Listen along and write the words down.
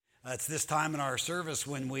It's this time in our service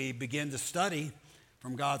when we begin to study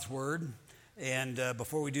from God's Word. And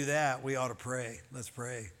before we do that, we ought to pray. Let's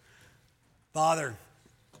pray. Father,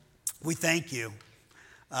 we thank you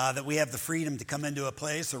that we have the freedom to come into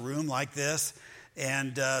a room like this,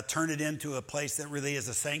 and turn it into a place that really is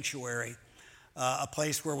a sanctuary, a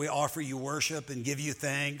place where we offer you worship and give you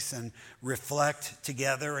thanks and reflect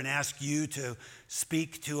together and ask you to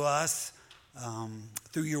speak to us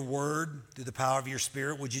through your word, through the power of your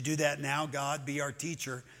Spirit. Would you do that now, God? Be our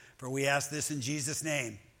teacher, for we ask this in Jesus'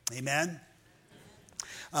 name. Amen.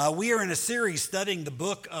 We are in a series studying the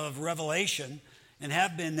book of Revelation and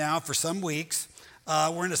have been now for some weeks.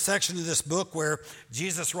 We're in a section of this book where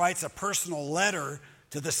Jesus writes a personal letter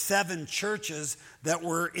to the 7 churches that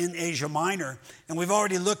were in Asia Minor. And we've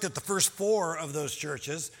already looked at the first 4 of those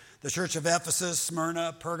churches, the church of Ephesus,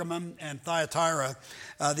 Smyrna, Pergamum, and Thyatira.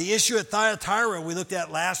 The issue at Thyatira we looked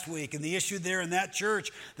at last week, and the issue there in that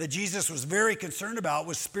church that Jesus was very concerned about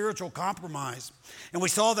was spiritual compromise. And we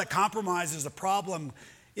saw that compromise is a problem,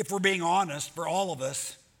 if we're being honest, for all of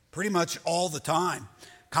us, pretty much all the time.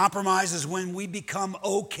 Compromise is when we become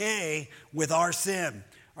okay with our sin,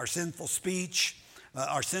 our sinful speech,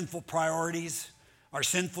 our sinful priorities, our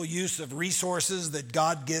sinful use of resources that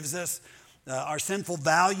God gives us, our sinful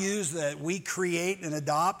values that we create and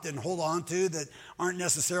adopt and hold on to that aren't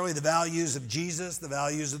necessarily the values of Jesus, the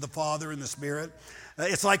values of the Father and the Spirit.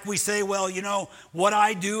 It's like we say, well, you know, what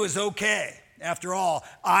I do is okay. After all,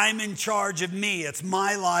 I'm in charge of me. It's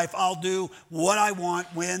my life. I'll do what I want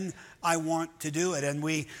when I want to do it. And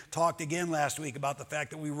we talked again last week about the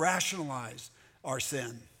fact that we rationalize our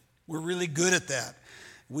sin. We're really good at that.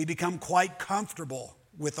 We become quite comfortable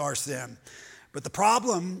with our sin. But the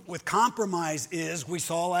problem with compromise is, we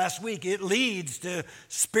saw last week, it leads to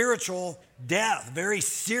spiritual death, very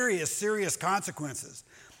serious consequences.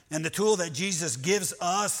 And the tool that Jesus gives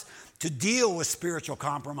us to deal with spiritual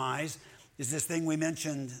compromise is this thing we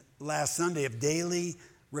mentioned last Sunday of daily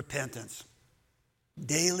repentance,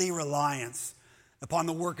 daily reliance upon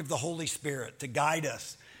the work of the Holy Spirit to guide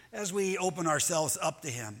us as we open ourselves up to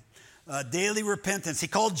Him. Daily repentance. He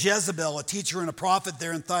called Jezebel, a teacher and a prophet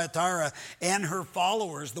there in Thyatira, and her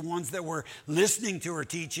followers, the ones that were listening to her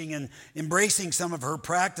teaching and embracing some of her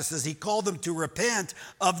practices, he called them to repent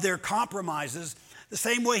of their compromises the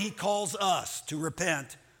same way he calls us to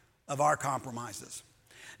repent of our compromises.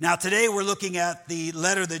 Now today we're looking at the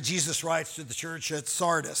letter that Jesus writes to the church at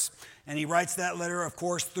Sardis. And he writes that letter, of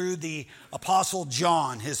course, through the Apostle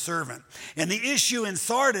John, his servant. And the issue in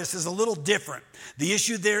Sardis is a little different. The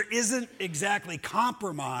issue there isn't exactly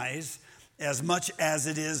compromise as much as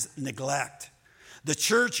it is neglect. The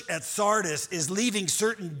church at Sardis is leaving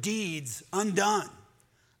certain deeds undone,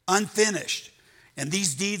 unfinished. And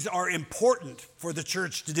these deeds are important for the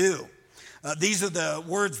church to do. These are the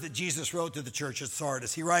words that Jesus wrote to the church at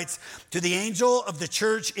Sardis. He writes, "To the angel of the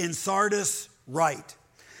church in Sardis write,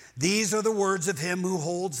 these are the words of him who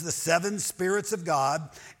holds the 7 spirits of God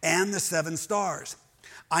and the 7 stars.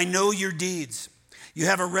 I know your deeds. You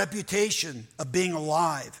have a reputation of being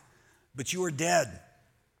alive, but you are dead.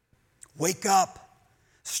 Wake up,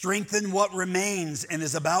 strengthen what remains and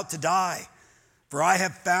is about to die, for I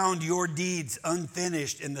have found your deeds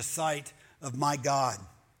unfinished in the sight of my God.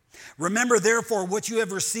 Remember, therefore, what you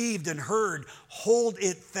have received and heard, hold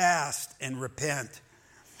it fast and repent.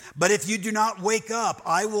 But if you do not wake up,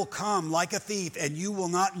 I will come like a thief, and you will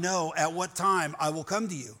not know at what time I will come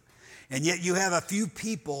to you. And yet you have a few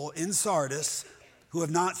people in Sardis who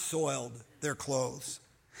have not soiled their clothes.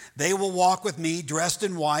 They will walk with me dressed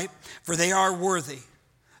in white, for they are worthy.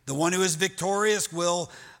 The one who is victorious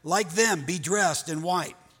will, like them, be dressed in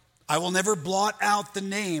white. I will never blot out the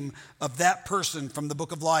name of that person from the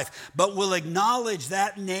book of life, but will acknowledge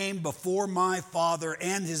that name before my Father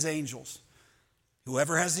and his angels.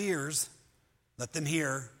 Whoever has ears, let them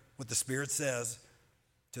hear what the Spirit says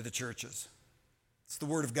to the churches." It's the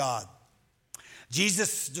word of God.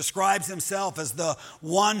 Jesus describes himself as the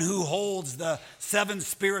one who holds the 7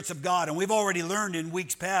 spirits of God. And we've already learned in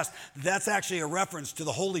weeks past that that's actually a reference to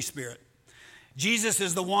the Holy Spirit. Jesus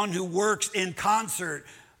is the one who works in concert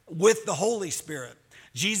with the Holy Spirit.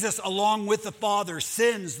 Jesus, along with the Father,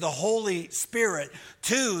 sends the Holy Spirit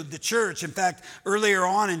to the church. In fact, earlier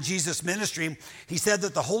on in Jesus' ministry, he said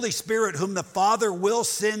that the Holy Spirit, whom the Father will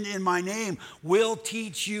send in my name, will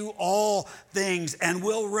teach you all things and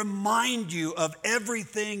will remind you of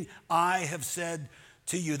everything I have said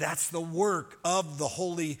to you. That's the work of the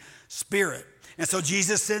Holy Spirit. And so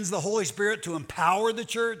Jesus sends the Holy Spirit to empower the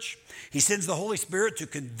church. He sends the Holy Spirit to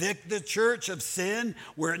convict the church of sin,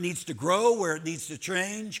 where it needs to grow, where it needs to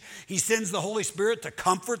change. He sends the Holy Spirit to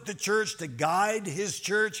comfort the church, to guide his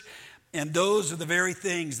church. And those are the very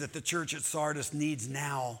things that the church at Sardis needs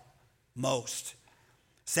now most.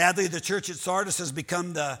 Sadly, the church at Sardis has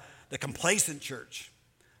become the complacent church,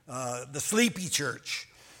 the sleepy church,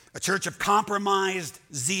 a church of compromised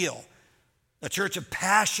zeal, a church of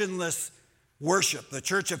passionless worship, the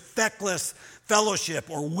church of feckless fellowship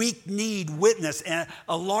or weak-kneed witness, and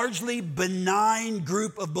a largely benign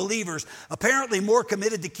group of believers, apparently more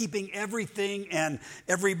committed to keeping everything and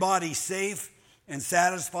everybody safe and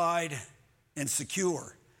satisfied and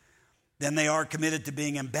secure than they are committed to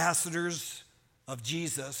being ambassadors of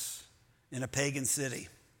Jesus in a pagan city.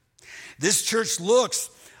 This church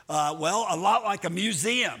looks, a lot like a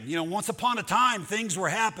museum. Once upon a time, things were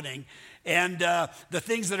happening, and the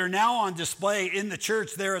things that are now on display in the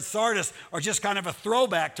church there at Sardis are just kind of a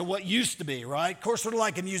throwback to what used to be, right? Of course, sort of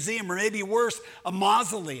like a museum, or maybe worse, a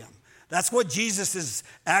mausoleum. That's what Jesus is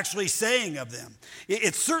actually saying of them.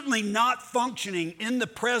 It's certainly not functioning in the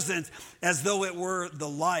present as though it were the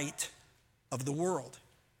light of the world.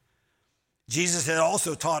 Jesus had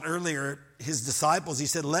also taught earlier his disciples, he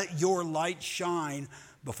said, "Let your light shine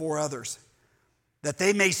before others, that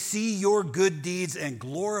they may see your good deeds and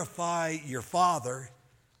glorify your Father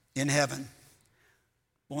in heaven."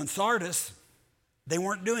 Well, in Sardis, they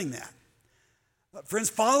weren't doing that. Friends,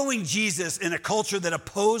 following Jesus in a culture that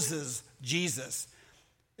opposes Jesus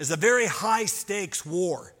is a very high-stakes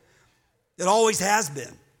war. It always has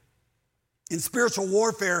been. In spiritual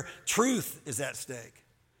warfare, truth is at stake.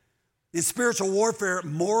 In spiritual warfare,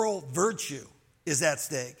 moral virtue is at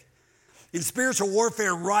stake. In spiritual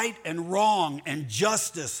warfare, right and wrong and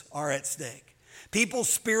justice are at stake. People's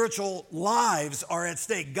spiritual lives are at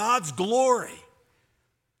stake. God's glory,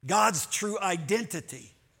 God's true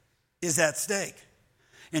identity is at stake.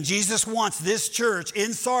 And Jesus wants this church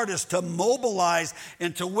in Sardis to mobilize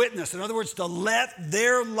and to witness. In other words, to let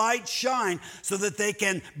their light shine so that they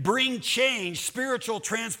can bring change, spiritual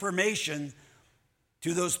transformation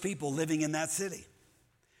to those people living in that city.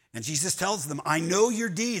 And Jesus tells them, "I know your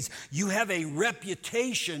deeds. You have a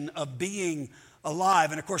reputation of being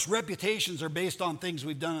alive." And of course, reputations are based on things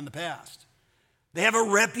we've done in the past. They have a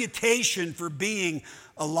reputation for being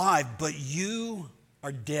alive, but you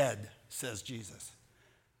are dead, says Jesus.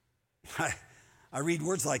 I read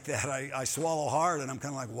words like that. I swallow hard, and I'm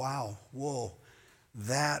kind of like, wow, whoa.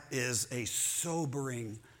 That is a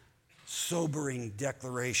sobering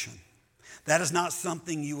declaration. That is not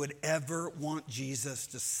something you would ever want Jesus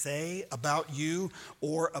to say about you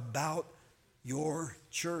or about your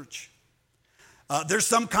church. There's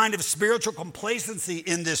some kind of spiritual complacency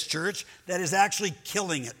in this church that is actually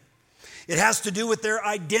killing it. It has to do with their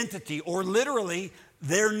identity, or literally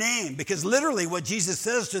their name, because literally what Jesus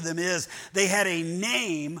says to them is they had a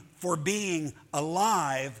name for being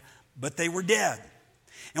alive, but they were dead.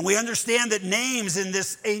 And we understand that names in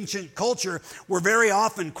this ancient culture were very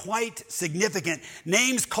often quite significant.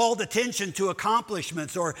 Names called attention to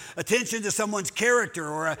accomplishments, or attention to someone's character,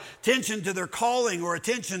 or attention to their calling, or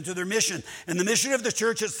attention to their mission. And the mission of the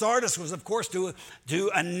church at Sardis was, of course, to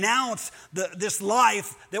announce this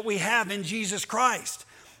life that we have in Jesus Christ.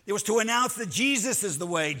 It was to announce that Jesus is the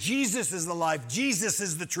way, Jesus is the life, Jesus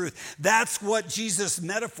is the truth. That's what Jesus'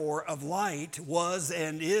 metaphor of light was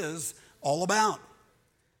and is all about.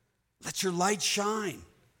 Let your light shine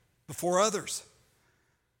before others,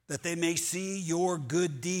 that they may see your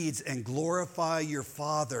good deeds and glorify your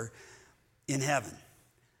Father in heaven.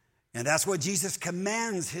 And that's what Jesus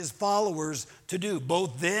commands his followers to do,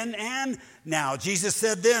 both then and now. Jesus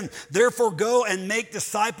said then, "Therefore go and make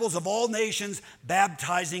disciples of all nations,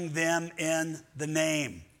 baptizing them in the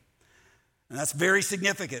name." And that's very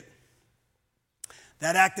significant.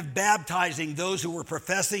 That act of baptizing those who were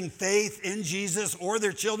professing faith in Jesus or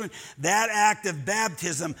their children, that act of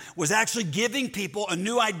baptism was actually giving people a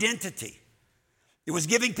new identity. It was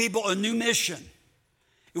giving people a new mission.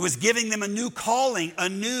 It was giving them a new calling, a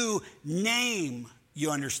new name,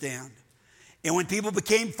 you understand. And when people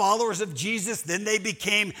became followers of Jesus, then they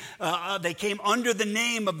came under the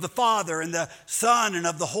name of the Father and the Son and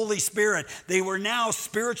of the Holy Spirit. They were now,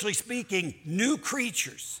 spiritually speaking, new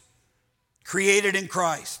creatures, created in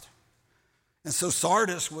Christ. And so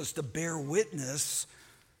Sardis was to bear witness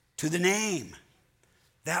to the name.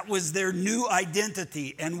 That was their new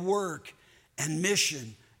identity and work and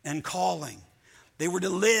mission and calling. They were to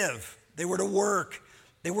live, they were to work,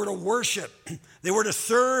 they were to worship, they were to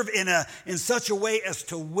serve in such a way as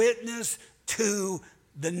to witness to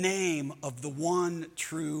the name of the one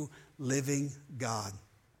true living God.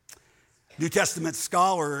 New Testament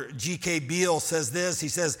scholar G.K. Beale says this. He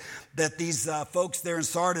says that these folks there in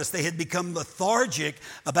Sardis, they had become lethargic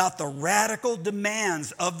about the radical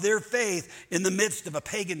demands of their faith in the midst of a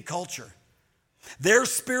pagan culture. Their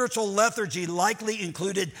spiritual lethargy likely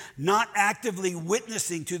included not actively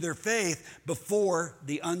witnessing to their faith before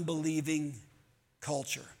the unbelieving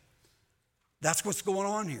culture. That's what's going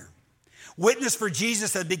on here. Witness for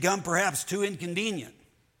Jesus had become perhaps too inconvenient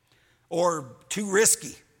or too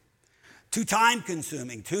risky, too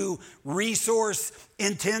time-consuming, too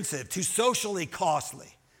resource-intensive, too socially costly,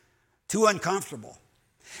 too uncomfortable.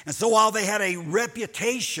 And so while they had a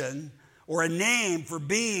reputation or a name for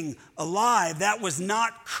being alive, that was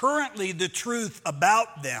not currently the truth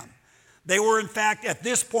about them. They were, in fact, at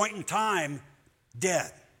this point in time,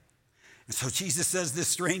 dead. And so Jesus says this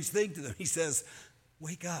strange thing to them. He says,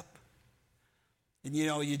 wake up. And you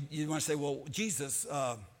want to say, well, Jesus,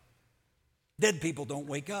 dead people don't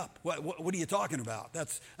wake up. What are you talking about?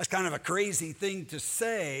 That's kind of a crazy thing to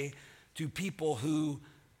say to people who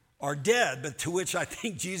are dead, but to which I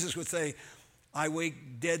think Jesus would say, I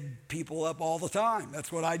wake dead people up all the time. That's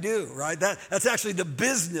what I do, right? That's actually the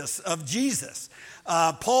business of Jesus.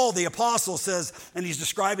 Paul, the apostle, says, and he's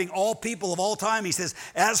describing all people of all time, he says,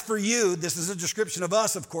 as for you, this is a description of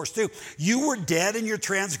us, of course, too. You were dead in your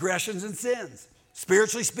transgressions and sins.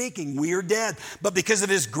 Spiritually speaking, we are dead. But because of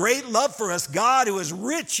his great love for us, God, who is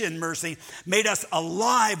rich in mercy, made us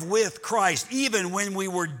alive with Christ, even when we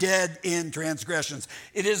were dead in transgressions.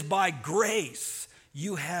 It is by grace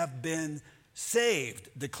you have been saved,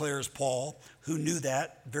 declares Paul, who knew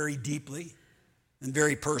that very deeply and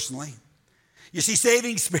very personally. You see,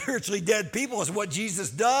 saving spiritually dead people is what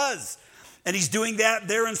Jesus does. And he's doing that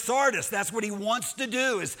there in Sardis. That's what he wants to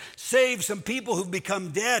do, is save some people who've become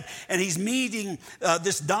dead. And he's meeting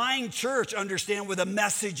this dying church, understand, with a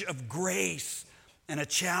message of grace and a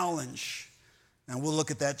challenge. And we'll look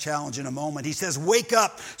at that challenge in a moment. He says, wake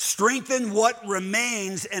up, strengthen what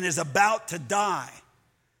remains and is about to die.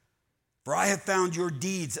 For I have found your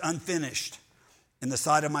deeds unfinished in the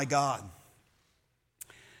sight of my God.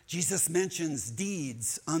 Jesus mentions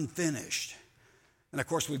deeds unfinished. And of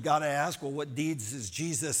course, we've got to ask, well, what deeds is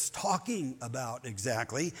Jesus talking about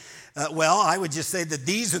exactly? Well, I would just say that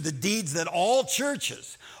these are the deeds that all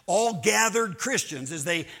churches, all gathered Christians, as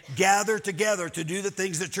they gather together to do the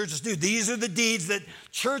things that churches do, these are the deeds that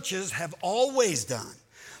churches have always done.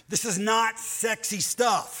 This is not sexy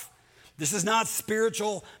stuff. This is not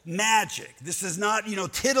spiritual magic. This is not,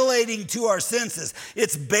 titillating to our senses.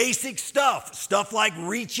 It's basic stuff. Stuff like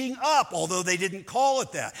reaching up, although they didn't call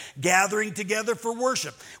it that. Gathering together for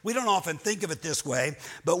worship. We don't often think of it this way,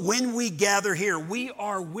 but when we gather here, we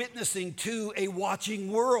are witnessing to a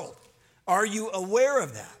watching world. Are you aware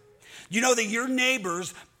of that? You know that your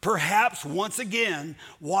neighbors perhaps once again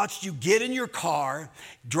watched you get in your car,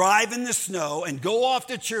 drive in the snow, and go off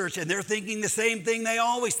to church, and they're thinking the same thing they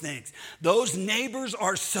always think. Those neighbors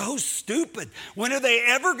are so stupid. When are they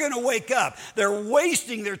ever going to wake up? They're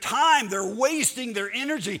wasting their time. They're wasting their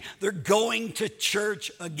energy. They're going to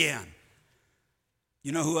church again.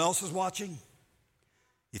 You know who else is watching?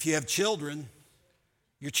 If you have children,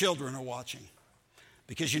 your children are watching.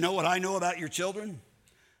 Because you know what I know about your children?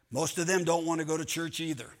 Most of them don't want to go to church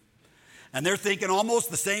either. And they're thinking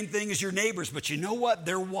almost the same thing as your neighbors. But you know what?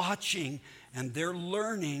 They're watching and they're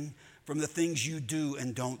learning from the things you do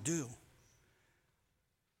and don't do.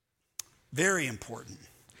 Very important.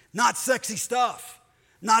 Not sexy stuff.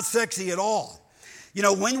 Not sexy at all.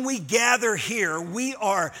 When we gather here, we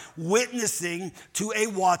are witnessing to a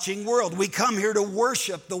watching world. We come here to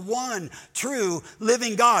worship the one true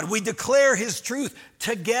living God. We declare his truth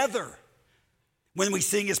together. When we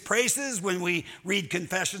sing his praises, when we read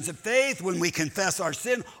confessions of faith, when we confess our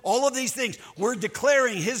sin, all of these things, we're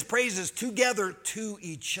declaring his praises together to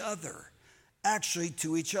each other. Actually,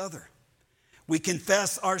 to each other. We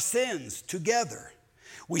confess our sins together.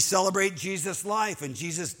 We celebrate Jesus' life and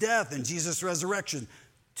Jesus' death and Jesus' resurrection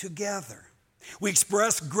together. We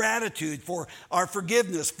express gratitude for our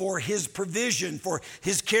forgiveness, for his provision, for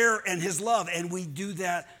his care and his love, and we do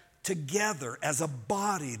that together as a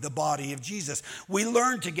body, the body of Jesus. We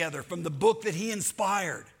learn together from the book that he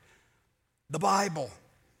inspired, the Bible.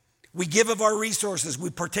 We give of our resources.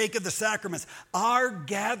 We partake of the sacraments. Our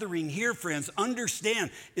gathering here, friends,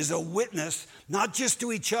 understand, is a witness not just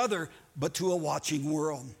to each other, but to a watching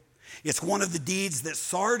world. It's one of the deeds that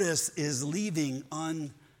Sardis is leaving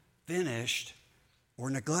unfinished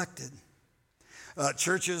or neglected.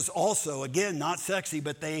 Churches also, again, not sexy,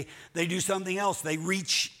 but they do something else. They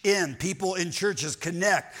reach in. People in churches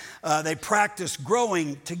connect. They practice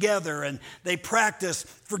growing together, and they practice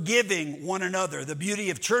forgiving one another. The beauty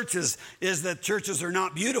of churches is that churches are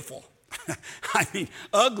not beautiful. I mean,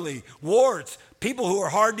 ugly, warts, people who are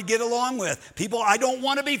hard to get along with, people I don't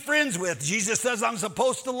want to be friends with. Jesus says I'm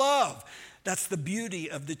supposed to love. That's the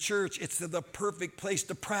beauty of the church. It's the perfect place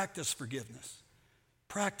to practice forgiveness,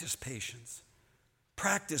 practice patience,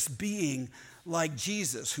 practice being like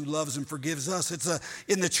Jesus who loves and forgives us. It's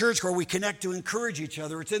in the church where we connect to encourage each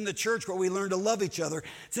other. It's in the church where we learn to love each other.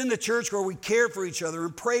 It's in the church where we care for each other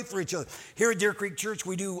and pray for each other. Here at Deer Creek Church,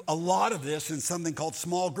 we do a lot of this in something called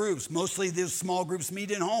small groups. Mostly these small groups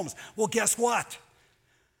meet in homes. Well, guess what?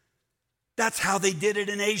 That's how they did it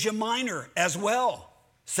in Asia Minor as well.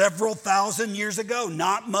 Several thousand years ago,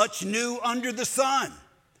 not much new under the sun.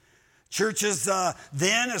 Churches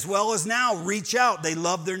then as well as now reach out. They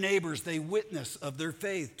love their neighbors. They witness of their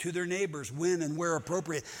faith to their neighbors when and where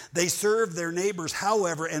appropriate. They serve their neighbors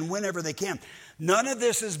however and whenever they can. None of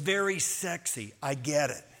this is very sexy. I get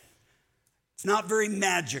it. It's not very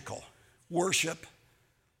magical. Worship,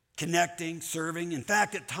 connecting, serving. In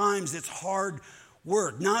fact, at times it's hard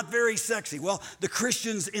work. Not very sexy. Well, the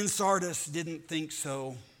Christians in Sardis didn't think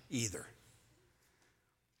so either.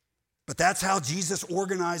 But that's how Jesus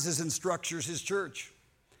organizes and structures his church.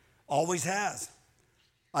 Always has.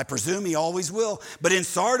 I presume he always will. But in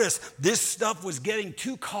Sardis, this stuff was getting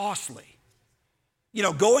too costly. You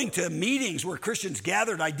know, going to meetings where Christians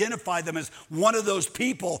gathered identified them as one of those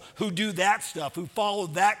people who do that stuff, who follow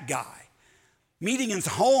that guy. Meeting in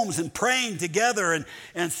homes and praying together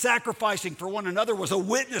and sacrificing for one another was a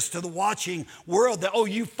witness to the watching world that, oh,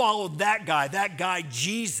 you followed that guy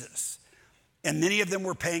Jesus. And many of them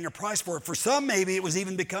were paying a price for it. For some, maybe it was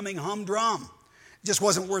even becoming humdrum. It just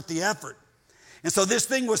wasn't worth the effort. And so this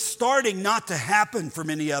thing was starting not to happen for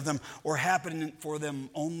many of them, or happening for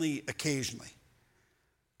them only occasionally.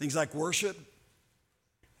 Things like worship,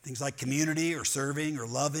 things like community or serving or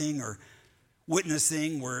loving or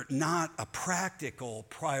witnessing were not a practical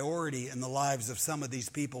priority in the lives of some of these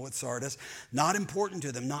people at Sardis. Not important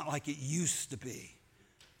to them, not like it used to be.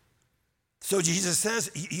 So Jesus says,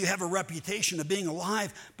 you have a reputation of being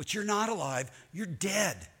alive, but you're not alive. You're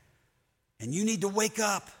dead. And you need to wake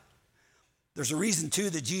up. There's a reason, too,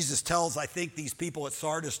 that Jesus tells, I think, these people at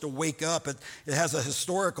Sardis to wake up. It has a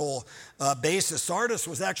historical basis. Sardis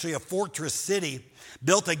was actually a fortress city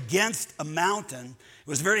built against a mountain. It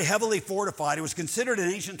was very heavily fortified. It was considered in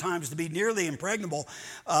ancient times to be nearly impregnable.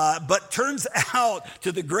 But turns out,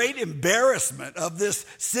 to the great embarrassment of this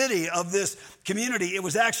city, of this community, it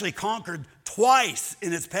was actually conquered twice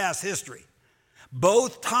in its past history.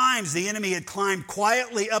 Both times the enemy had climbed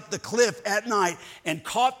quietly up the cliff at night and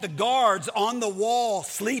caught the guards on the wall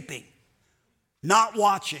sleeping, not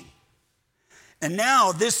watching. And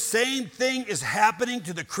now this same thing is happening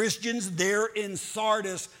to the Christians there in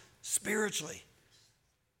Sardis spiritually.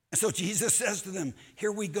 And so Jesus says to them,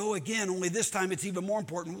 here we go again, only this time it's even more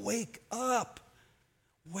important. Wake up.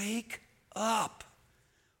 Wake up.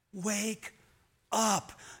 Wake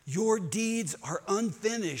up. Your deeds are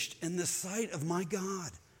unfinished in the sight of my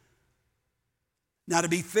God. Now, to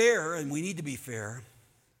be fair, and we need to be fair,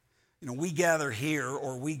 you know, we gather here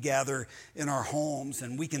or we gather in our homes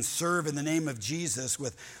and we can serve in the name of Jesus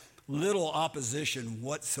with little opposition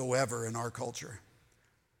whatsoever in our culture.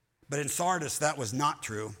 But in Sardis, that was not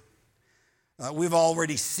true. We've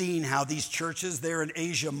already seen how these churches there in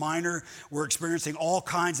Asia Minor were experiencing all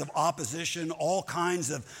kinds of opposition, all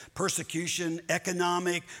kinds of persecution,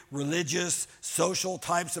 economic, religious, social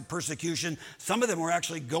types of persecution. Some of them were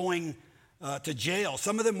actually going to jail.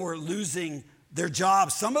 Some of them were losing their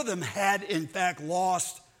jobs. Some of them had, in fact,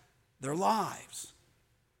 lost their lives.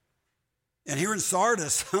 And here in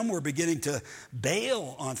Sardis, some were beginning to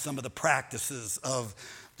bail on some of the practices of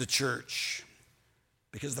the church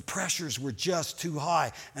because the pressures were just too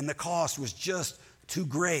high and the cost was just too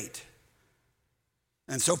great.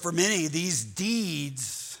 And so for many, these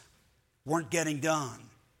deeds weren't getting done.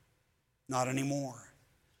 Not anymore.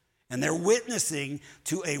 And their witnessing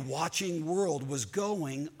to a watching world was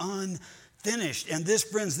going unfinished. And this,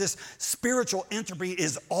 friends, this spiritual entropy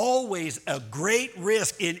is always a great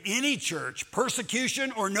risk in any church,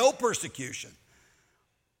 persecution or no persecution.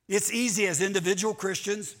 It's easy as individual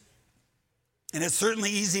Christians, and it's certainly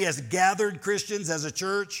easy as gathered Christians, as a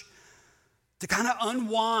church, to kind of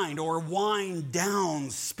unwind or wind down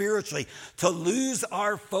spiritually, to lose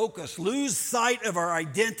our focus, lose sight of our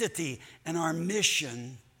identity and our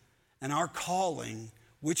mission and our calling,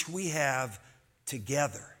 which we have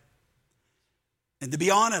together. And to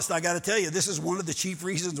be honest, I got to tell you, this is one of the chief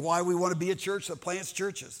reasons why we want to be a church that plants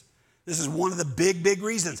churches. This is one of the big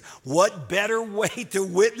reasons. What better way to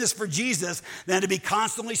witness for Jesus than to be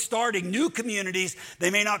constantly starting new communities, they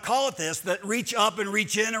may not call it this, that reach up and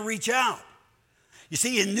reach in and reach out. You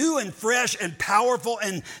see, in new and fresh and powerful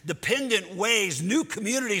and dependent ways, new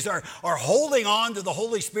communities are holding on to the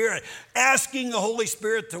Holy Spirit, asking the Holy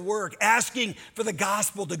Spirit to work, asking for the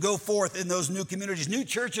gospel to go forth in those new communities. New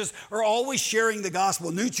churches are always sharing the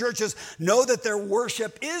gospel. New churches know that their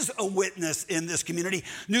worship is a witness in this community.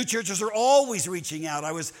 New churches are always reaching out.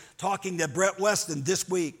 I was talking to Brett Weston this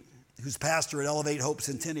week, who's pastor at Elevate Hope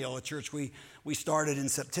Centennial, a church we started in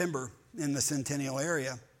September in the Centennial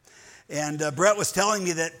area. And Brett was telling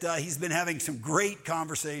me that he's been having some great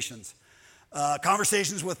conversations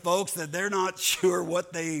with folks that they're not sure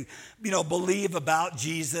what they, believe about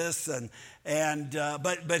Jesus,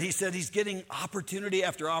 but he said he's getting opportunity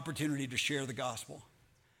after opportunity to share the gospel.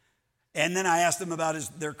 And then I asked him about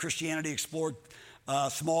their Christianity Explored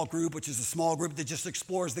small group, which is a small group that just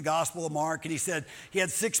explores the Gospel of Mark. And he said he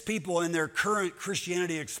had 6 people in their current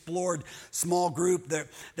Christianity Explored small group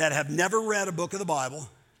that have never read a book of the Bible.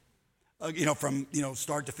 From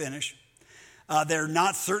start to finish. They're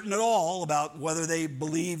not certain at all about whether they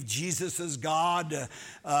believe Jesus is God,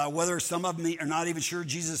 whether some of them are not even sure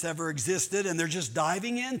Jesus ever existed, and they're just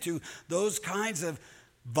diving into those kinds of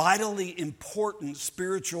vitally important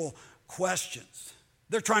spiritual questions.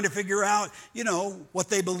 They're trying to figure out, what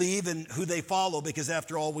they believe and who they follow, because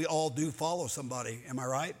after all, we all do follow somebody. Am I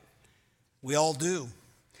right? We all do.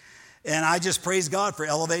 And I just praise God for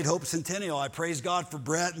Elevate Hope Centennial. I praise God for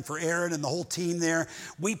Brett and for Aaron and the whole team there.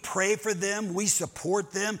 We pray for them. We support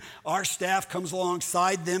them. Our staff comes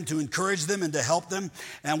alongside them to encourage them and to help them.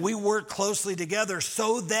 And we work closely together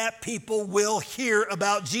so that people will hear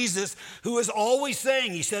about Jesus, who is always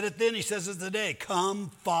saying, he said it then, he says it today, come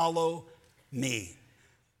follow me.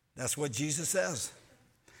 That's what Jesus says.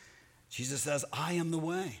 Jesus says, I am the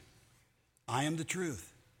way. I am the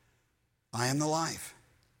truth. I am the life.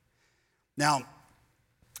 Now,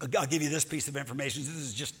 I'll give you this piece of information. This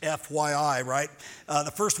is just FYI, right? The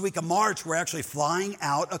first week of March, we're actually flying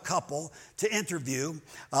out a couple to interview.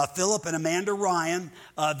 Philip and Amanda Ryan,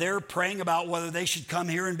 they're praying about whether they should come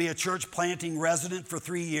here and be a church planting resident for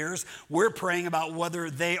 3 years. We're praying about whether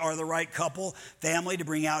they are the right family to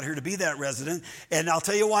bring out here to be that resident. And I'll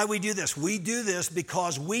tell you why we do this. We do this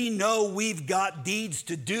because we know we've got deeds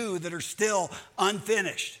to do that are still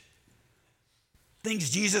unfinished.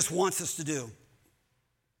 Things Jesus wants us to do.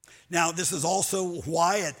 Now, this is also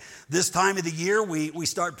why at this time of the year we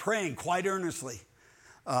start praying quite earnestly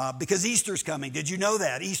because Easter's coming. Did you know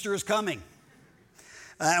that? Easter is coming.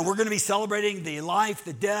 And we're going to be celebrating the life,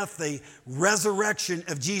 the death, the resurrection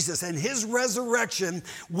of Jesus. And his resurrection,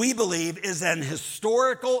 we believe, is an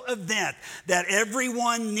historical event that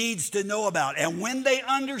everyone needs to know about. And when they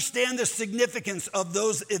understand the significance of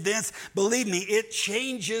those events, believe me, it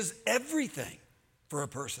changes everything for a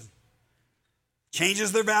person.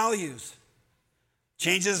 Changes their values.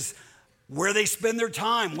 Changes where they spend their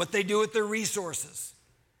time, what they do with their resources.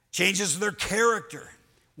 Changes their character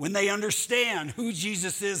when they understand who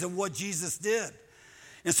Jesus is and what Jesus did.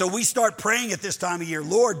 And so we start praying at this time of year,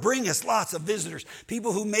 Lord, bring us lots of visitors,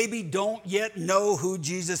 people who maybe don't yet know who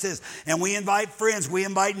Jesus is. And we invite friends, we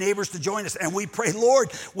invite neighbors to join us. And we pray, Lord,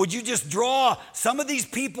 would you just draw some of these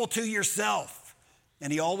people to yourself?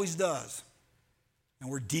 And he always does. And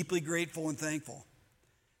we're deeply grateful and thankful.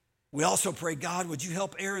 We also pray, God, would you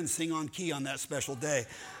help Aaron sing on key on that special day?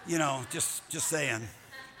 Just saying.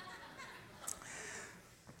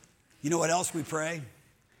 You know what else we pray?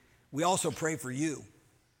 We also pray for you.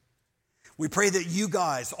 We pray that you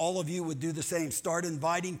guys, all of you, would do the same. Start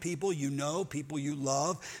inviting people you know, people you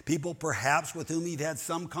love, people perhaps with whom you've had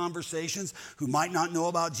some conversations who might not know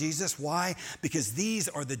about Jesus. Why? Because these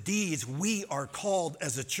are the deeds we are called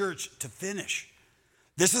as a church to finish.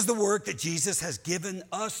 This is the work that Jesus has given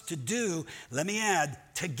us to do, let me add,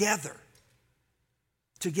 together.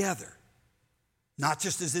 Together. Not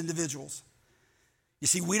just as individuals. You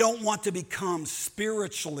see, we don't want to become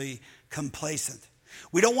spiritually complacent.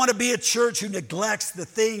 We don't want to be a church who neglects the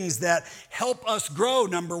things that help us grow,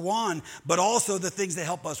 number one, but also the things that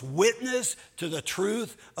help us witness to the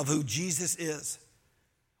truth of who Jesus is.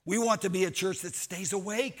 We want to be a church that stays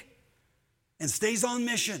awake and stays on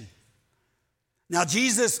mission. Now,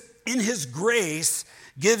 Jesus, in his grace,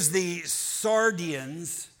 gives the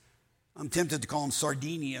Sardians, I'm tempted to call them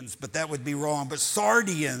Sardinians, but that would be wrong, but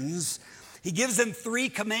Sardians, he gives them 3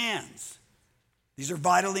 commands. These are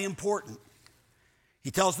vitally important.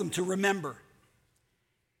 He tells them to remember.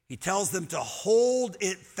 He tells them to hold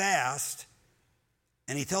it fast,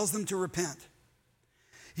 and he tells them to repent.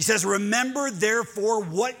 He says, remember therefore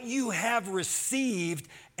what you have received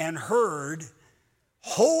and heard,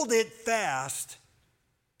 hold it fast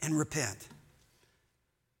and repent.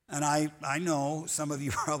 And I know some of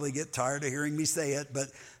you probably get tired of hearing me say it, but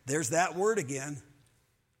there's that word again,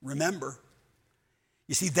 remember.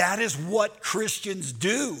 You see, that is what Christians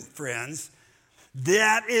do, friends.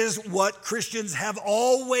 That is what Christians have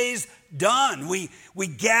always done. We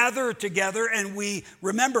gather together and we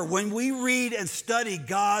remember. When we read and study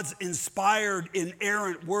God's inspired,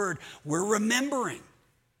 inerrant word, we're remembering.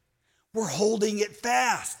 We're holding it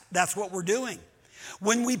fast. That's what we're doing.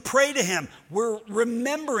 When we pray to him, we're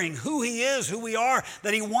remembering who he is, who we are,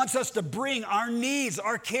 that he wants us to bring our needs,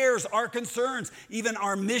 our cares, our concerns, even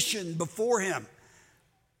our mission before him.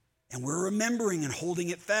 And we're remembering and holding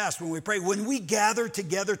it fast when we pray. When we gather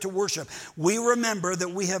together to worship, we remember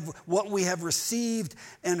that we have what we have received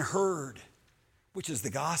and heard, which is the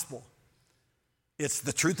gospel. It's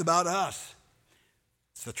the truth about us.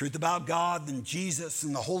 It's the truth about God and Jesus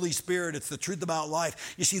and the Holy Spirit. It's the truth about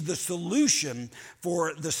life. You see, the solution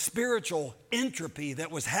for the spiritual entropy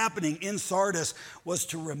that was happening in Sardis was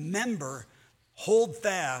to remember, hold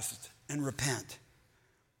fast, and repent.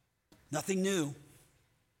 Nothing new.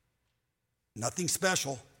 Nothing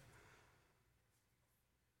special.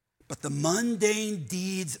 But the mundane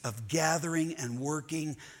deeds of gathering and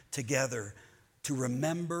working together to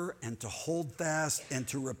remember and to hold fast and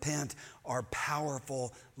to repent are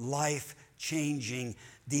powerful, life-changing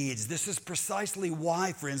deeds. This is precisely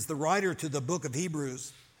why, friends, the writer to the book of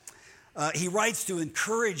Hebrews, he writes to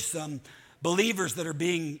encourage some believers that are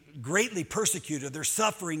being greatly persecuted. They're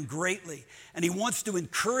suffering greatly. And he wants to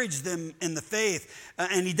encourage them in the faith.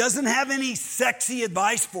 And he doesn't have any sexy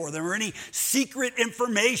advice for them or any secret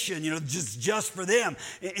information, just for them.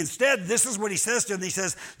 Instead, this is what he says to them. He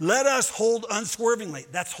says, let us hold unswervingly.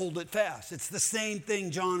 That's hold it fast. It's the same thing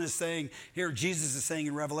John is saying here, Jesus is saying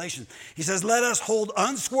in Revelation. He says, let us hold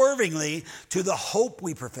unswervingly to the hope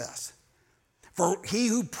we profess. For he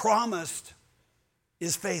who promised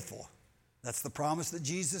is faithful. That's the promise that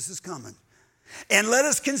Jesus is coming. And let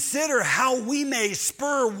us consider how we may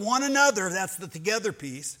spur one another, that's the together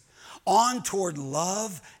piece, on toward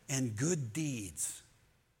love and good deeds.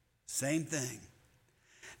 Same thing.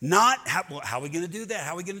 How are we going to do that?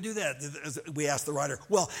 How are we going to do that? We asked the writer.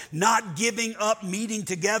 Well, not giving up meeting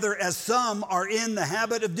together as some are in the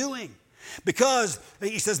habit of doing. Because,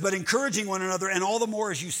 he says, but encouraging one another, and all the more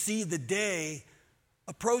as you see the day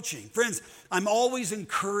approaching. Friends, I'm always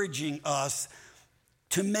encouraging us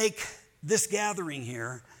to make this gathering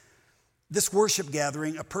here, this worship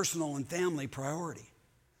gathering, a personal and family priority.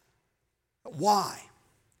 Why?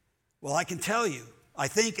 Well, I can tell you, I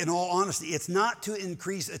think in all honesty, it's not to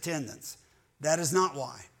increase attendance. That is not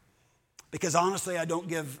why. Because honestly, I don't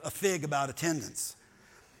give a fig about attendance.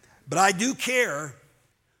 But I do care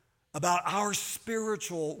about our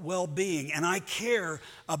spiritual well-being, and I care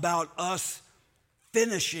about us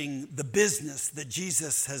finishing the business that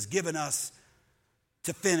Jesus has given us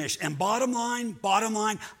to finish. And bottom line,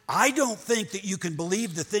 I don't think that you can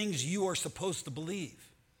believe the things you are supposed to believe.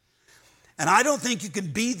 And I don't think you can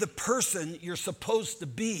be the person you're supposed to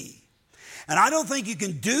be. And I don't think you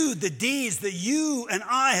can do the deeds that you and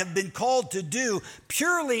I have been called to do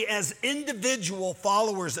purely as individual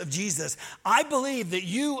followers of Jesus. I believe that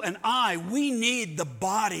you and we need the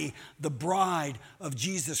body, the bride of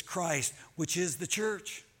Jesus Christ, which is the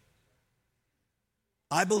church.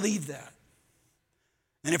 I believe that.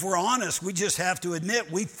 And if we're honest, we just have to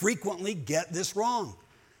admit we frequently get this wrong.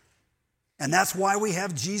 And that's why we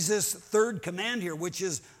have Jesus' third command here, which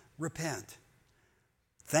is repent.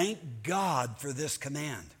 Thank God for this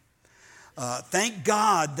command. Thank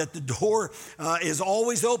God that the door is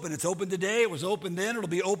always open. It's open today. It was open then. It'll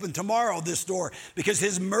be open tomorrow, this door, because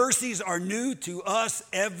his mercies are new to us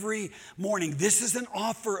every morning. This is an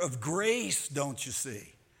offer of grace, don't you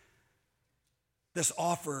see? This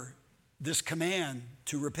offer, this command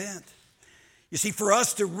to repent. You see, for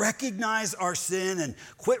us to recognize our sin and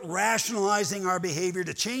quit rationalizing our behavior,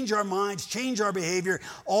 to change our minds, change our behavior,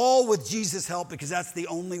 all with Jesus' help, because that's the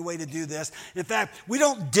only way to do this. In fact, we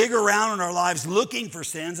don't dig around in our lives looking for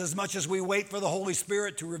sins as much as we wait for the Holy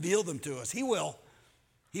Spirit to reveal them to us. He will.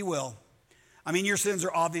 He will. I mean, your sins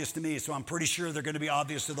are obvious to me, so I'm pretty sure they're going to be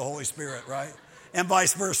obvious to the Holy Spirit, right? and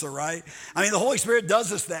vice versa, right? I mean, the Holy Spirit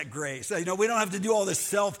does us that grace. We don't have to do all this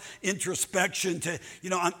self-introspection to,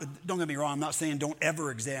 don't get me wrong, I'm not saying don't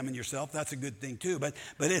ever examine yourself. That's a good thing too. But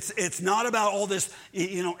it's not about all this,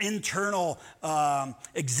 internal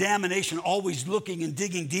examination, always looking and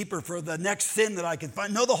digging deeper for the next sin that I can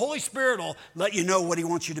find. No, the Holy Spirit will let you know what he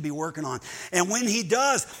wants you to be working on. And when he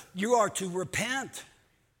does, you are to repent.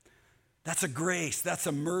 That's a grace, that's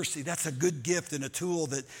a mercy, that's a good gift and a tool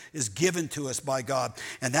that is given to us by God.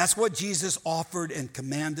 And that's what Jesus offered and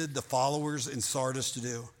commanded the followers in Sardis to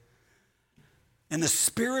do. And the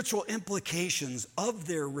spiritual implications of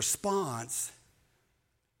their response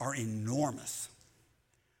are enormous.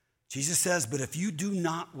 Jesus says, but if you do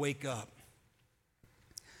not wake up,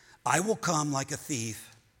 I will come like a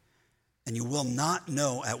thief, and you will not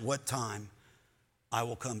know at what time I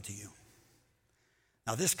will come to you.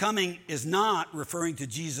 Now, this coming is not referring to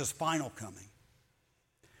Jesus' final coming.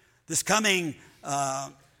 This coming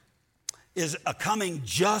is a coming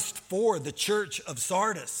just for the church of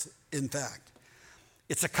Sardis, in fact.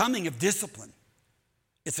 It's a coming of discipline.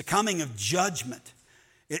 It's a coming of judgment.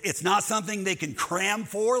 It's not something they can cram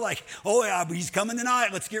for, like, oh, yeah, he's coming tonight,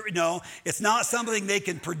 let's get rid. No, it's not something they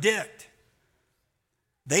can predict.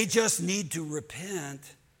 They just need to repent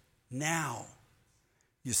now,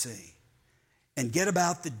 you see, and get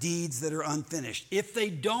about the deeds that are unfinished. If they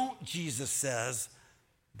don't, Jesus says,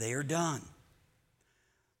 they are done.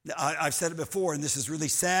 I've said it before, and this is really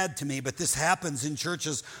sad to me, but this happens in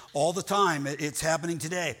churches all the time. It's happening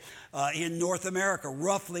today. In North America,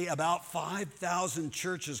 roughly about 5,000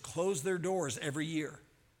 churches close their doors every year.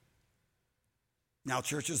 Now,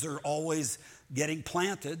 churches are always getting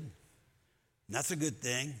planted, and that's a good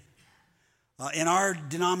thing. In our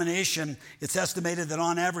denomination, it's estimated that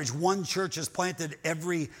on average, one church is planted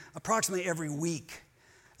approximately every week.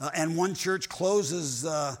 And one church closes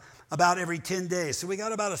about every 10 days. So we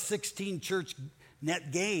got about a 16 church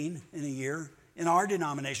net gain in a year in our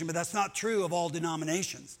denomination, but that's not true of all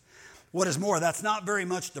denominations. What is more, that's not very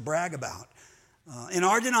much to brag about. In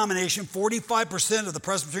our denomination, 45% of the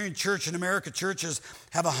Presbyterian Church in America churches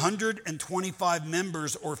have 125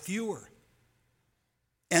 members or fewer.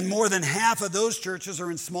 And more than half of those churches are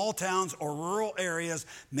in small towns or rural areas,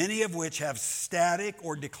 many of which have static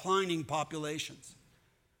or declining populations.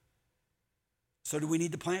 So do we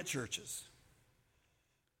need to plant churches?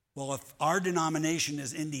 Well, if our denomination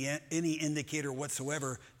is any indicator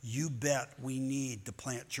whatsoever, you bet we need to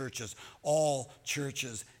plant churches. All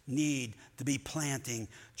churches need to be planting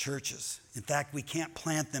churches. In fact, we can't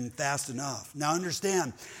plant them fast enough. Now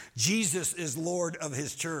understand, Jesus is Lord of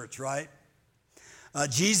his church, right?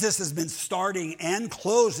 Jesus has been starting and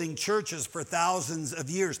closing churches for thousands of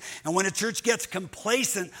years. And when a church gets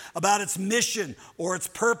complacent about its mission or its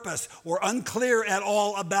purpose or unclear at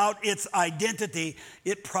all about its identity,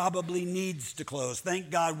 it probably needs to close. Thank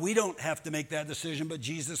God we don't have to make that decision, but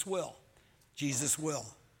Jesus will. Jesus will.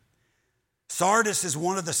 Sardis is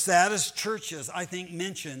one of the saddest churches, I think,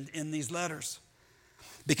 mentioned in these letters.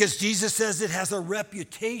 Because Jesus says it has a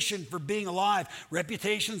reputation for being alive.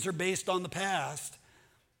 Reputations are based on the past,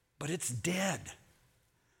 but it's dead.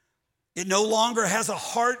 It no longer has a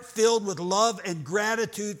heart filled with love and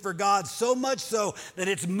gratitude for God, so much so that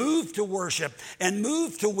it's moved to worship and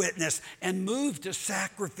moved to witness and moved to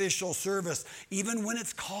sacrificial service, even when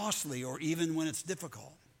it's costly or even when it's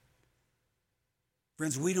difficult.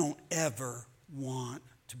 Friends, we don't ever want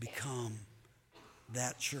to become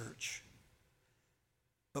that church.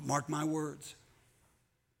 But mark my words,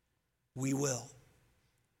 we will.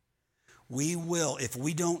 We will, if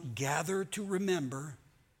we don't gather to remember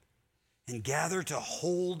and gather to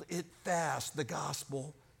hold it fast, the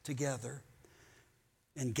gospel together,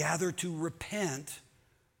 and gather to repent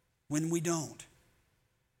when we don't.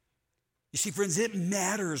 You see, friends, it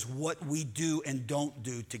matters what we do and don't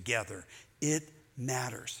do together. It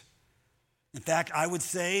matters. In fact, I would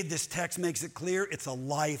say this text makes it clear it's a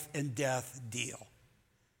life and death deal.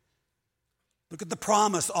 Look at the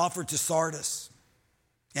promise offered to Sardis,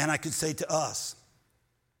 and I could say to us.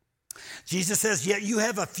 Jesus says, yet you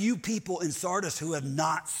have a few people in Sardis who have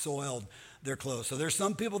not soiled their clothes. So there's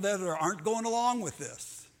some people that aren't going along with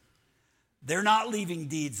this. They're not leaving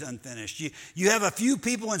deeds unfinished. You have a few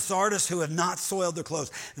people in Sardis who have not soiled their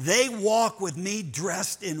clothes. They walk with me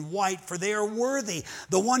dressed in white, for they are worthy.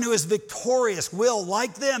 The one who is victorious will,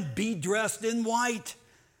 like them, be dressed in white.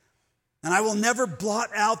 And I will never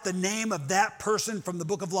blot out the name of that person from the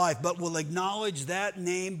book of life, but will acknowledge that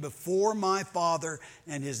name before my Father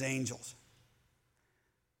and his angels.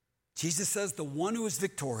 Jesus says the one who is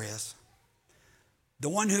victorious, the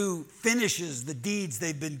one who finishes the deeds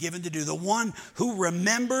they've been given to do, the one who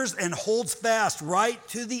remembers and holds fast right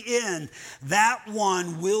to the end, that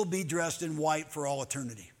one will be dressed in white for all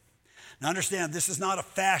eternity. Now understand, this is not a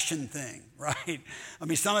fashion thing, right? I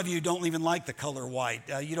mean, some of you don't even like the color white.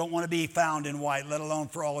 You don't want to be found in white, let alone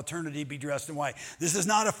for all eternity be dressed in white. This is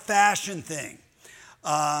not a fashion thing.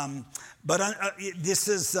 This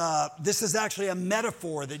is actually a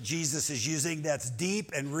metaphor that Jesus is using that's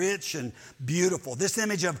deep and rich and beautiful. This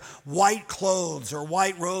image of white clothes or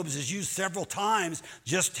white robes is used several times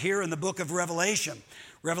just here in the book of Revelation.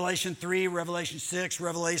 Revelation 3, Revelation 6,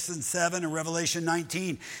 Revelation 7, and Revelation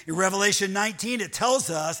 19. In Revelation 19, it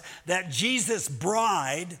tells us that Jesus'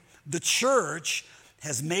 bride, the church,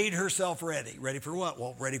 has made herself ready. Ready for what?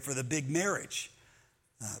 Well, ready for the big marriage,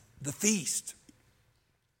 the feast.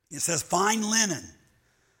 It says, fine linen,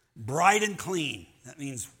 bright and clean. That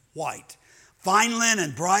means white. Fine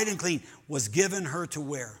linen, bright and clean, was given her to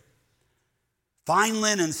wear. Fine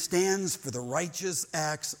linen stands for the righteous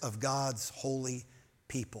acts of God's holy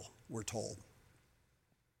people, we're told.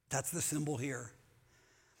 That's the symbol here.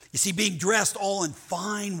 You see, being dressed all in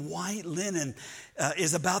fine white linen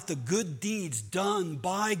is about the good deeds done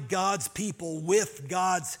by God's people with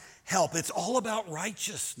God's help. It's all about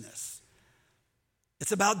righteousness.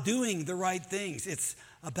 It's about doing the right things. It's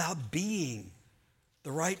about being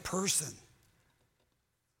the right person.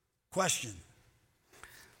 Question: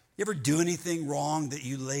 you ever do anything wrong that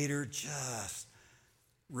you later just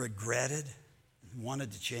regretted and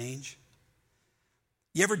wanted to change?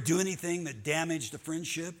 You ever do anything that damaged a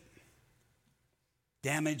friendship,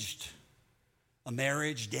 damaged a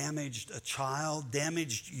marriage, damaged a child,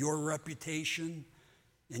 damaged your reputation,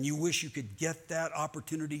 and you wish you could get that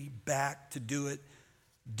opportunity back to do it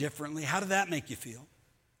differently? How did that make you feel?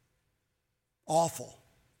 Awful.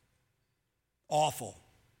 Awful.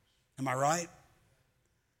 Am I right?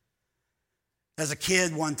 As a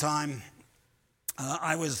kid one time,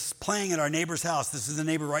 I was playing at our neighbor's house. This is the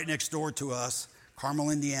neighbor right next door to us,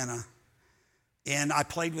 Carmel, Indiana. And I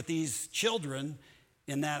played with these children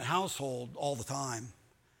in that household all the time.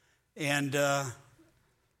 And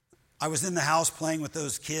I was in the house playing with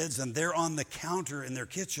those kids, and there on the counter in their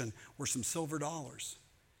kitchen were some silver dollars.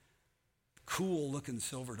 Cool looking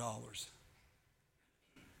silver dollars.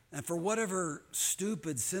 And for whatever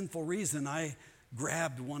stupid, sinful reason, I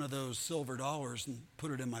grabbed one of those silver dollars and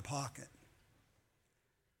put it in my pocket.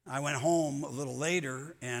 I went home a little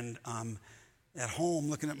later, and I'm at home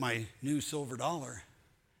looking at my new silver dollar,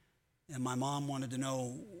 and my mom wanted to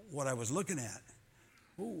know what I was looking at.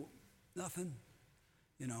 Oh, nothing,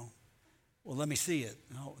 Well, let me see it.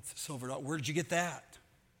 Oh, it's a silver dollar. Where did you get that?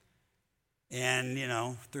 And,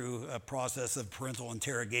 through a process of parental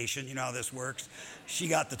interrogation, you know how this works, she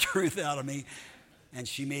got the truth out of me, and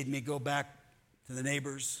she made me go back to the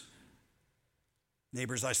neighbors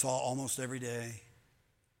I saw almost every day,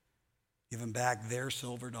 give them back their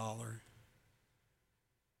silver dollar,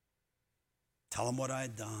 tell them what I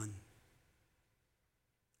had done.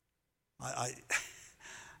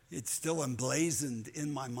 It's still emblazoned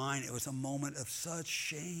in my mind. It was a moment of such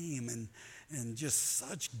shame and just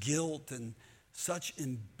such guilt and such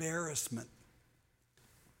embarrassment.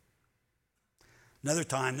 Another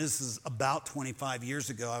time, this is about 25 years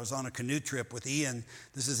ago, I was on a canoe trip with Ian.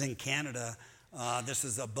 This is in Canada. This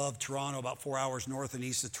is above Toronto, about 4 hours north and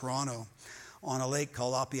east of Toronto, on a lake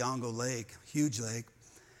called Apiongo Lake, huge lake.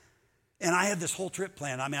 And I had this whole trip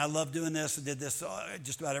planned. I mean, I love doing this. I did this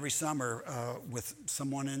just about every summer with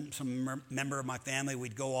some member of my family.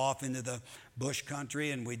 We'd go off into the bush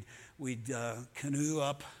country, and we'd canoe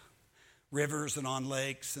up rivers and on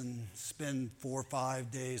lakes and spend 4 or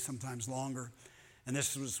 5 days, sometimes longer. And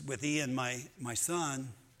this was with Ian, my son,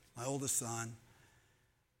 my oldest son.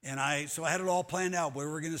 And so I had it all planned out, where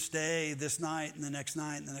we were going to stay this night and the next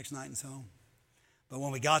night and the next night and so on. But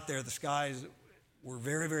when we got there, the skies were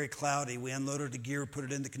very, very cloudy. We unloaded the gear, put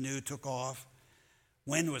it in the canoe, took off.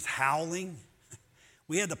 Wind was howling.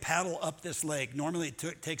 We had to paddle up this lake. Normally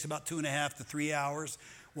it takes about 2.5 to 3 hours.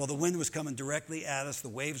 Well, the wind was coming directly at us. The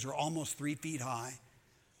waves were almost 3 feet high.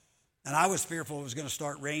 And I was fearful it was going to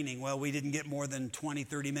start raining. Well, we didn't get more than 20,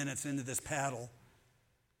 30 minutes into this paddle.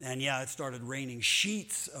 And yeah, it started raining,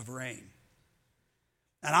 sheets of rain.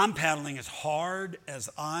 And I'm paddling as hard as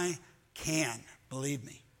I can, believe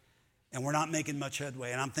me. And we're not making much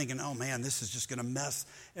headway. And I'm thinking, oh man, this is just going to mess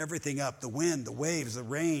everything up. The wind, the waves, the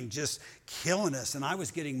rain just killing us. And I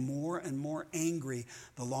was getting more and more angry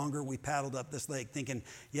the longer we paddled up this lake, thinking,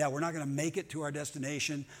 yeah, we're not going to make it to our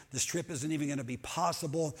destination. This trip isn't even going to be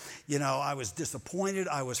possible. I was disappointed.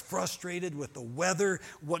 I was frustrated with the weather,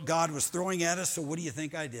 what God was throwing at us. So what do you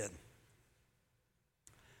think I did?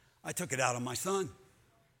 I took it out on my son.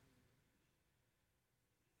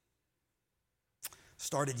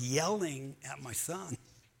 Started yelling at my son.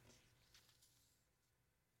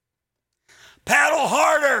 Paddle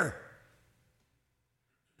harder!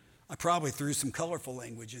 I probably threw some colorful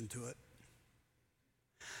language into it.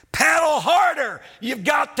 Paddle harder! You've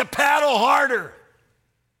got to paddle harder!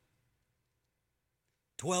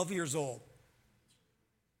 12 years old.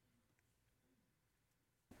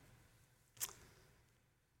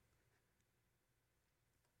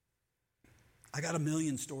 I got a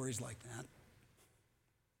million stories like that.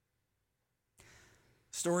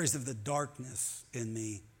 Stories of the darkness in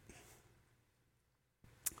me.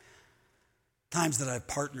 Times that I've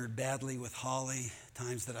partnered badly with Holly,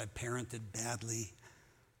 times that I've parented badly,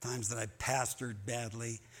 times that I've pastored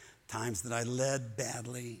badly, times that I led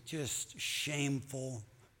badly, just shameful,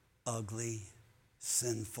 ugly,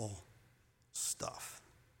 sinful stuff.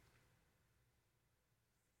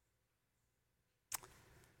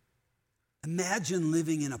 Imagine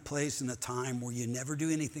living in a place and a time where you never do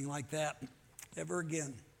anything like that ever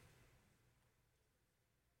again.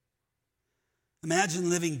 Imagine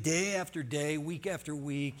living day after day, week after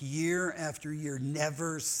week, year after year,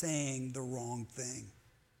 never saying the wrong thing.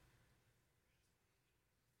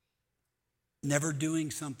 Never doing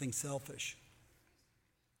something selfish.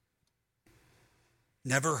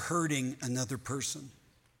 Never hurting another person.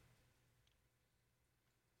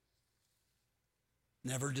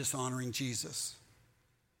 Never dishonoring Jesus.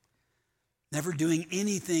 Never doing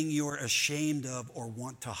anything you're ashamed of or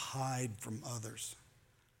want to hide from others.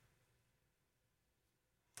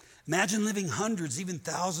 Imagine living hundreds, even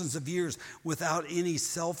thousands of years without any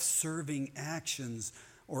self-serving actions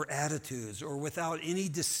or attitudes, or without any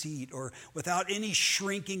deceit, or without any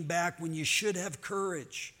shrinking back when you should have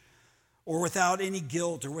courage, or without any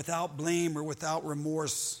guilt, or without blame, or without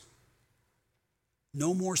remorse.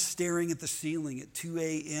 No more staring at the ceiling at 2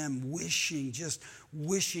 a.m., just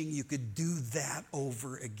wishing you could do that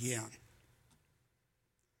over again.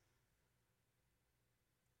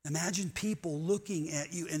 Imagine people looking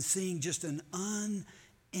at you and seeing just an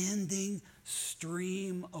unending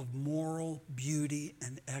stream of moral beauty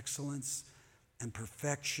and excellence and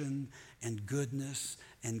perfection and goodness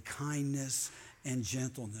and kindness and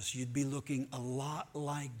gentleness. You'd be looking a lot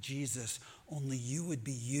like Jesus, only you would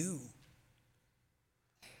be you.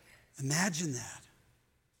 Imagine that.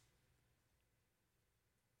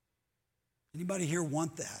 Anybody here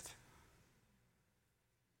want that?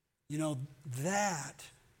 You know, that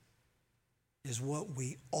is what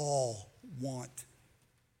we all want.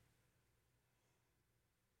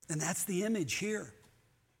 And that's the image here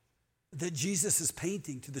that Jesus is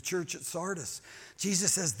painting to the church at Sardis.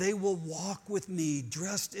 Jesus says, they will walk with me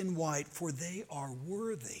dressed in white, for they are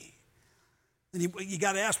worthy. And you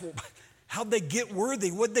got to ask, well, how'd they get worthy?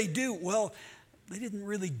 What'd they do? Well, they didn't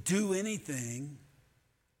really do anything.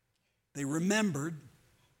 They remembered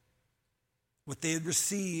what they had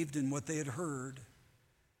received and what they had heard.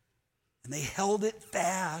 And they held it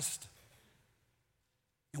fast.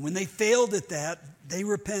 And when they failed at that, they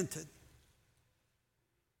repented.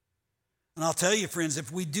 And I'll tell you, friends,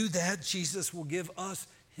 if we do that, Jesus will give us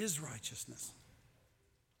his righteousness.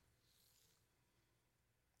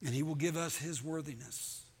 And he will give us his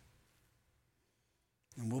worthiness.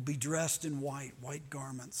 And we'll be dressed in white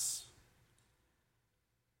garments.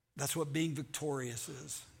 That's what being victorious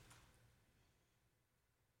is.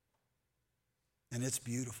 And it's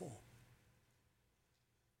beautiful.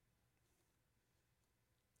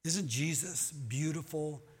 Isn't Jesus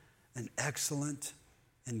beautiful and excellent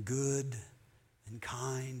and good and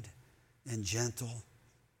kind and gentle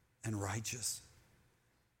and righteous?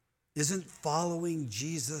 Isn't following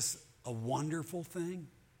Jesus a wonderful thing?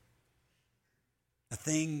 A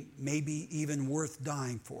thing maybe even worth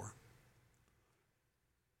dying for?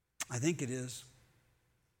 I think it is.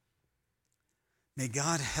 May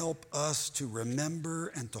God help us to remember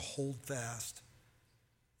and to hold fast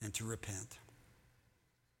and to repent.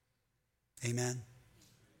 Amen.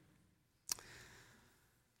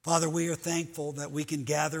 Father, we are thankful that we can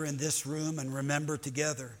gather in this room and remember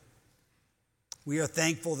together. We are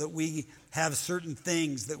thankful that we have certain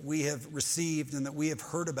things that we have received and that we have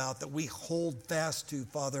heard about that we hold fast to,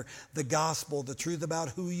 Father, the gospel, the truth about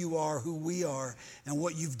who you are, who we are, and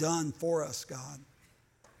what you've done for us, God.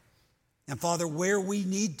 And Father, where we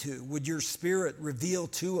need to, would your Spirit reveal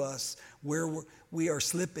to us where we are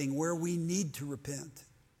slipping, where we need to repent,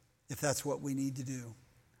 if that's what we need to do.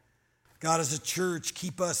 God, as a church,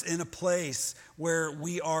 keep us in a place where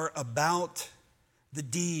we are about the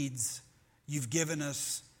deeds you've given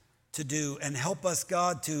us to do. And help us,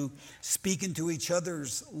 God, to speak into each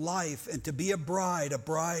other's life and to be a bride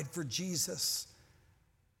for Jesus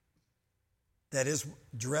that is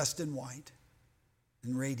dressed in white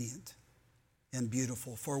and radiant and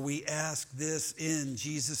beautiful. For we ask this in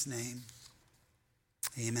Jesus' name.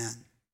 Amen.